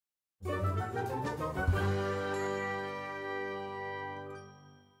Hi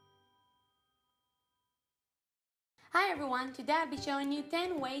everyone, today I'll be showing you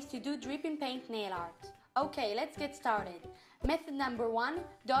 10 ways to do dripping paint nail art. Okay, let's get started. Method number 1,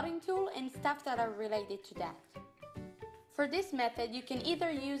 dotting tool and stuff that are related to that. For this method, you can either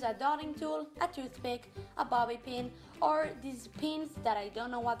use a dotting tool, a toothpick, a bobby pin, or these pins that I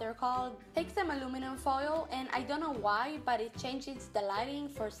don't know what they're called. Take some aluminum foil, and I don't know why, but it changes the lighting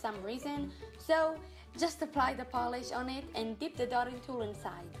for some reason. So just apply the polish on it and dip the dotting tool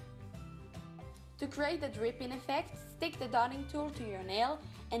inside. To create the dripping effect, stick the dotting tool to your nail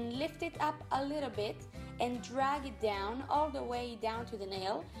and lift it up a little bit and drag it down all the way down to the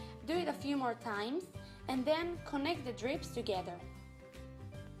nail. Do it a few more times and then connect the drips together.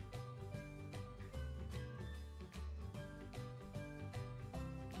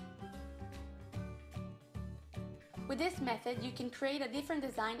 With this method, you can create a different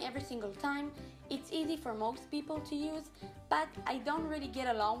design every single time. It's easy for most people to use, but I don't really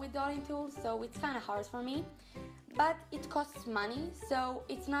get along with dotting tools, so it's kind of hard for me. But it costs money, so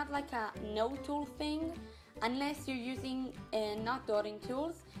it's not like a no tool thing unless you're using not dotting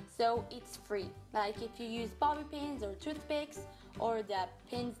tools, so it's free. Like if you use bobby pins or toothpicks or the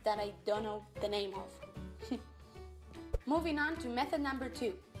pins that I don't know the name of. Moving on to method number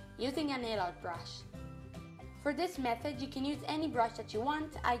 2, using a nail art brush. For this method, you can use any brush that you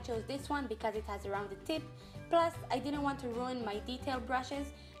want. I chose this one because it has a rounded tip. Plus, I didn't want to ruin my detailed brushes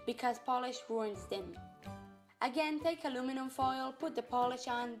because polish ruins them. Again, take aluminum foil, put the polish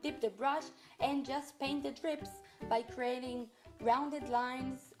on, dip the brush, and just paint the drips by creating rounded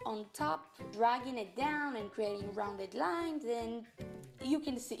lines on top, dragging it down and creating rounded lines, and you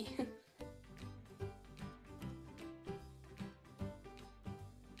can see.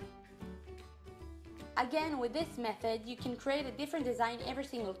 Again, with this method, you can create a different design every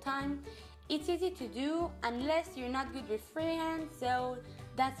single time. It's easy to do unless you're not good with freehand, so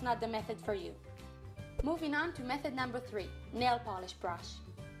that's not the method for you. Moving on to method number 3, nail polish brush.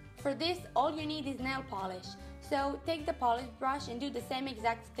 For this, all you need is nail polish. So take the polish brush and do the same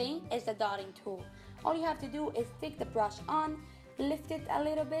exact thing as the dotting tool. All you have to do is stick the brush on, lift it a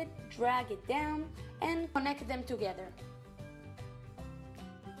little bit, drag it down, and connect them together.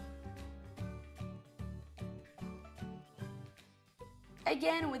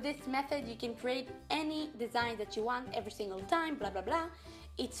 Again, with this method, you can create any design that you want every single time, blah blah blah.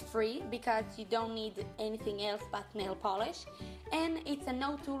 It's free because you don't need anything else but nail polish, and it's a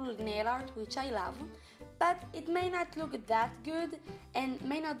no-tool nail art, which I love. But it may not look that good and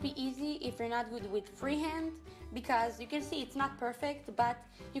may not be easy if you're not good with freehand, because you can see it's not perfect, but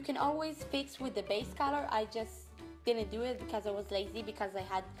you can always fix with the base color. I just didn't do it because I was lazy, because I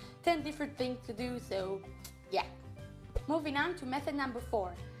had 10 different things to do, so yeah. Moving on to method number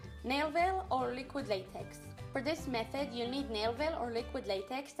 4, nail veil or liquid latex. For this method, you'll need nail veil or liquid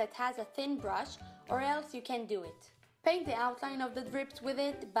latex that has a thin brush, or else you can't do it. Paint the outline of the drips with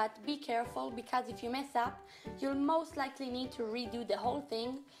it, but be careful, because if you mess up, you'll most likely need to redo the whole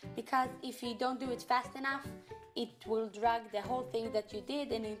thing, because if you don't do it fast enough, it will drag the whole thing that you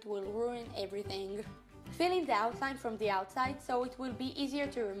did and it will ruin everything. Fill in the outline from the outside so it will be easier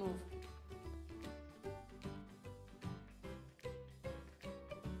to remove.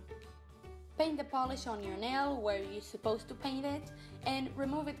 Paint the polish on your nail where you're supposed to paint it and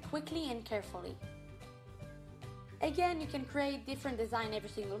remove it quickly and carefully. Again, you can create different design every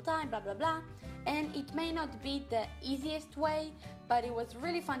single time, blah blah blah, and it may not be the easiest way, but it was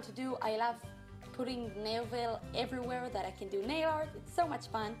really fun to do. I love putting nail veil everywhere that I can do nail art. It's so much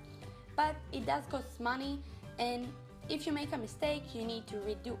fun, but it does cost money, and if you make a mistake, you need to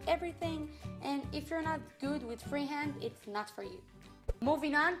redo everything, and if you're not good with freehand, it's not for you.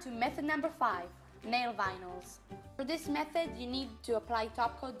 Moving on to method number 5, nail vinyls. For this method, you need to apply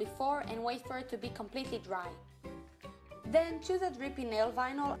top coat before and wait for it to be completely dry. Then choose a drippy nail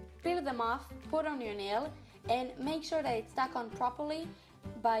vinyl, peel them off, put on your nail, and make sure that it's stuck on properly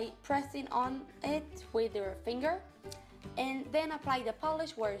by pressing on it with your finger. And then apply the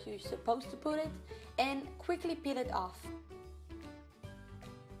polish where you're supposed to put it and quickly peel it off.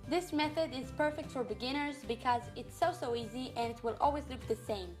 This method is perfect for beginners because it's so easy and it will always look the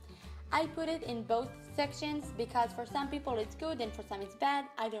same. I put it in both sections because for some people it's good and for some it's bad.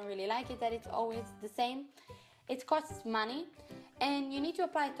 I don't really like it that it's always the same. It costs money and you need to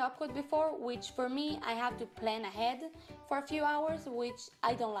apply top coat before, which for me I have to plan ahead for a few hours, which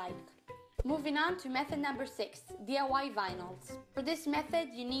I don't like. Moving on to method number 6, DIY vinyls. For this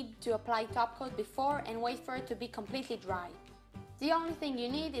method you need to apply top coat before and wait for it to be completely dry. The only thing you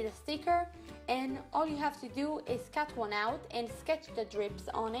need is a sticker and all you have to do is cut one out and sketch the drips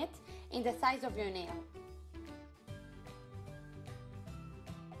on it in the size of your nail.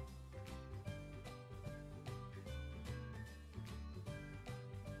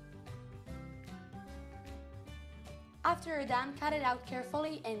 After you're done, cut it out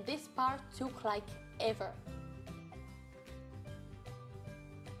carefully, and this part took like ever.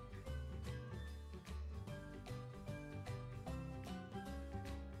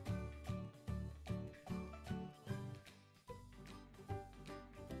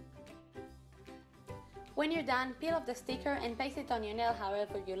 When you're done, peel off the sticker and paste it on your nail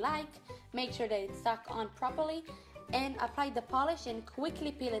however you like. Make sure that it's stuck on properly and apply the polish and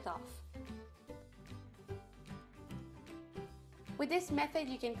quickly peel it off. With this method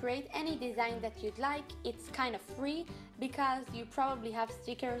you can create any design that you'd like. It's kind of free because you probably have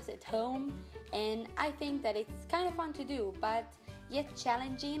stickers at home, and I think that it's kind of fun to do, but yet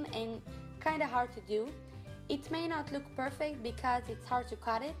challenging and kind of hard to do. It may not look perfect because it's hard to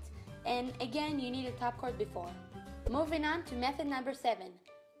cut it, and again you need a top coat before. Moving on to method number 7,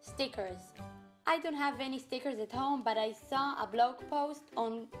 stickers. I don't have any stickers at home, but I saw a blog post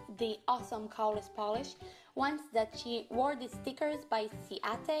on the awesome Cowless Polish once that she wore the stickers by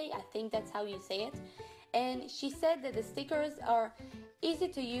Ciate, I think that's how you say it, and she said that the stickers are easy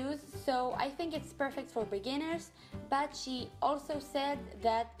to use, so I think it's perfect for beginners, but she also said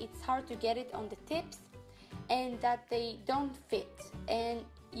that it's hard to get it on the tips and that they don't fit, and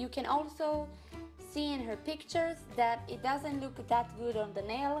you can also see in her pictures that it doesn't look that good on the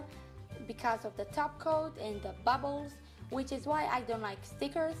nail because of the top coat and the bubbles, which is why I don't like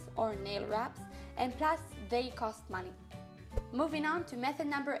stickers or nail wraps, and plus they cost money. Moving on to method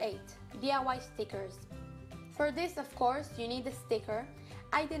number 8, DIY stickers. For this, of course, you need a sticker.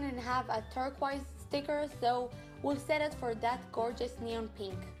 I didn't have a turquoise sticker, so we'll set it for that gorgeous neon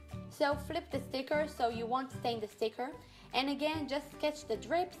pink. So flip the sticker so you won't stain the sticker, and again just sketch the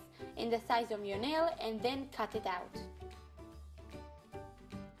drips in the size of your nail and then cut it out.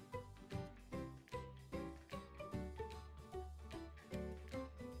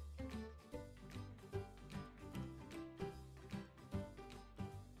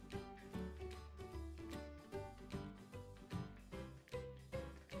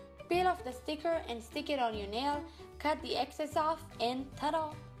 Peel off the sticker and stick it on your nail, cut the excess off, and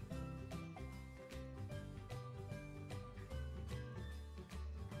ta-da!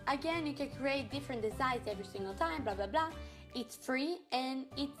 Again, you can create different designs every single time, blah blah blah. It's free and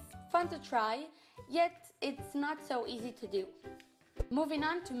it's fun to try, yet it's not so easy to do. Moving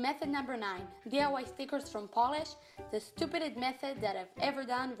on to method number 9, DIY stickers from polish, the stupidest method that I've ever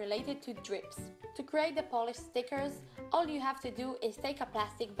done related to drips. To create the polish stickers, all you have to do is take a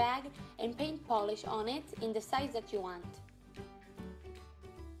plastic bag and paint polish on it in the size that you want.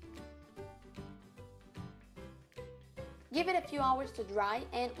 Give it a few hours to dry,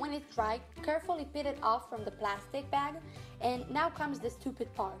 and when it's dry, carefully peel it off from the plastic bag, and now comes the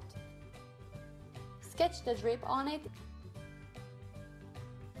stupid part. Sketch the drip on it.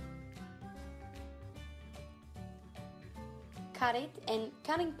 Cut it, and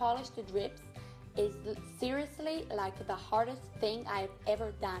cutting polish to drips is seriously like the hardest thing I've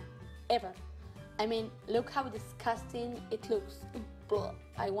ever done, ever. I mean, look how disgusting it looks. Blah,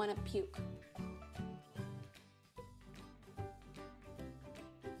 I wanna puke.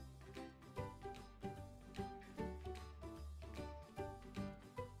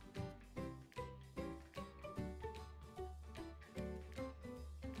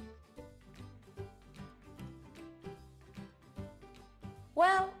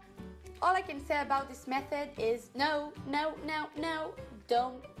 Well, all I can say about this method is no, no, no, no,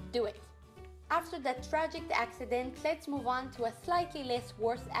 don't do it. After that tragic accident, let's move on to a slightly less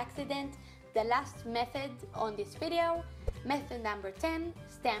worse accident, the last method on this video. Method number 10,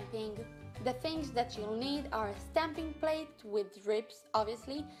 stamping. The things that you'll need are a stamping plate with drips,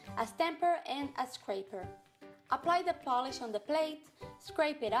 obviously, a stamper, and a scraper. Apply the polish on the plate,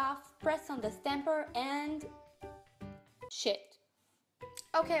 scrape it off, press on the stamper, and shit.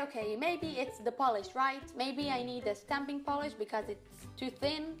 Okay, maybe it's the polish, right? Maybe I need a stamping polish because it's too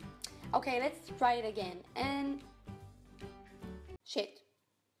thin. Okay, let's try it again, and shit.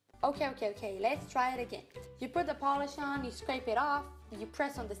 Okay, let's try it again. You put the polish on, you scrape it off, you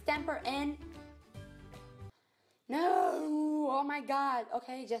press on the stamper, and no, oh my god.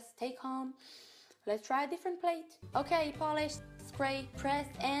 Okay, just stay calm. Let's try a different plate. Okay, polish, scrape, press,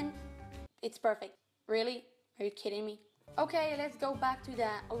 and it's perfect. Really? Are you kidding me? Okay, let's go back to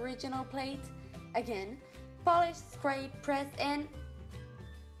the original plate again. Polish, scrape, press, and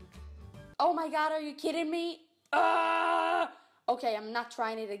oh my god, are you kidding me? Okay, I'm not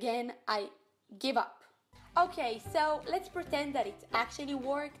trying it again. I give up. Okay, so let's pretend that it actually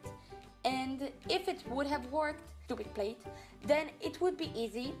worked, and if it would have worked, stupid plate, then it would be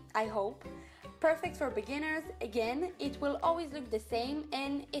easy, I hope. Perfect for beginners. Again, it will always look the same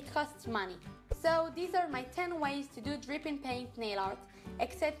and it costs money. So these are my 10 ways to do drip in paint nail art,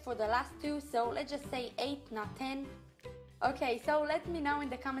 except for the last two, so let's just say 8, not 10. Okay, so let me know in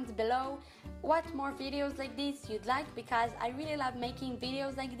the comments below what more videos like this you'd like, because I really love making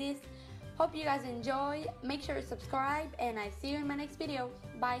videos like this. Hope you guys enjoy. Make sure to subscribe and I see you in my next video.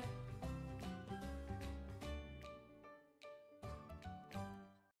 Bye.